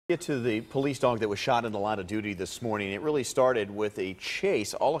Get to the police dog that was shot in the line of duty this morning. It really started with a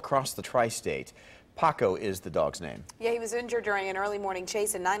chase all across the Tri-State. Paco is the dog's name. Yeah, he was injured during an early morning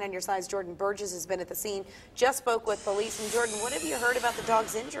chase, and 9 on your side's Jordan Burgess has been at the scene. Just spoke with police. And Jordan, what have you heard about the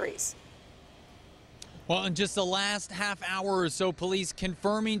dog's injuries? Well, in just the last half hour or so, police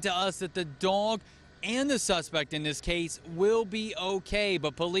confirming to us that the dog and the suspect in this case will be okay,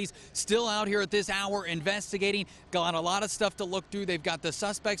 but police still out here at this hour investigating. Got a lot of stuff to look through. They've got the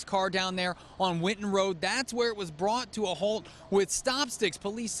suspect's car down there on Winton Road. That's where it was brought to a halt with stop sticks.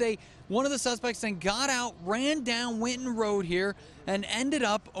 Police say one of the suspects then got out, ran down Winton Road here, and ended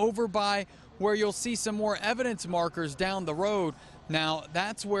up over by where you'll see some more evidence markers down the road. Now,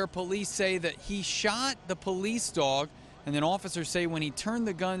 that's where police say that he shot the police dog. And then officers say when he turned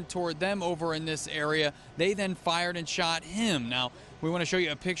the gun toward them over in this area, they then fired and shot him. Now, we want to show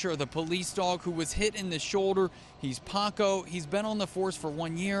you a picture of the police dog who was hit in the shoulder. He's Paco. He's been on the force for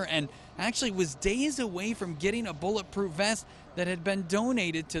 1 year and actually was days away from getting a bulletproof vest that had been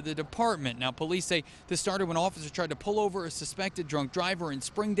donated to the department. Now, police say this started when officers tried to pull over a suspected drunk driver in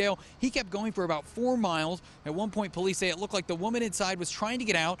Springdale. He kept going for about 4 miles. At one point, police say it looked like the woman inside was trying to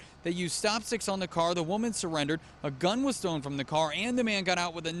get out. They used stop sticks on the car. The woman surrendered. A gun was stolen from the car, and the man got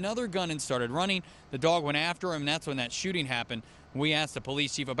out with another gun and started running. The dog went after him. That's when that shooting happened. We asked the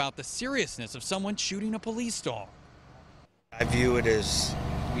police chief about the seriousness of someone shooting a police dog. I view it as,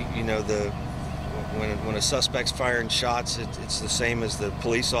 you know, when a suspect's firing shots, it's the same as the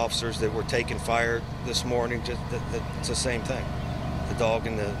police officers that were taking fire this morning. It's the same thing. The dog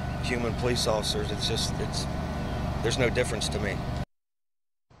and the human police officers, there's no difference to me.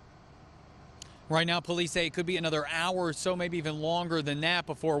 Right now, police say it could be another hour or so, maybe even longer than that,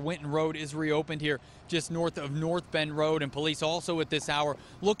 before Winton Road is reopened here just north of North Bend Road. And police also at this hour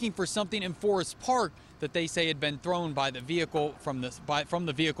looking for something in Forest Park that they say had been thrown by the vehicle from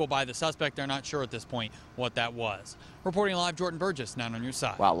the vehicle by the suspect. They're not sure at this point what that was. Reporting live, Jordan Burgess, 9 on your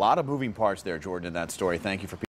side. Wow, a lot of moving parts there, Jordan, in that story. Thank you for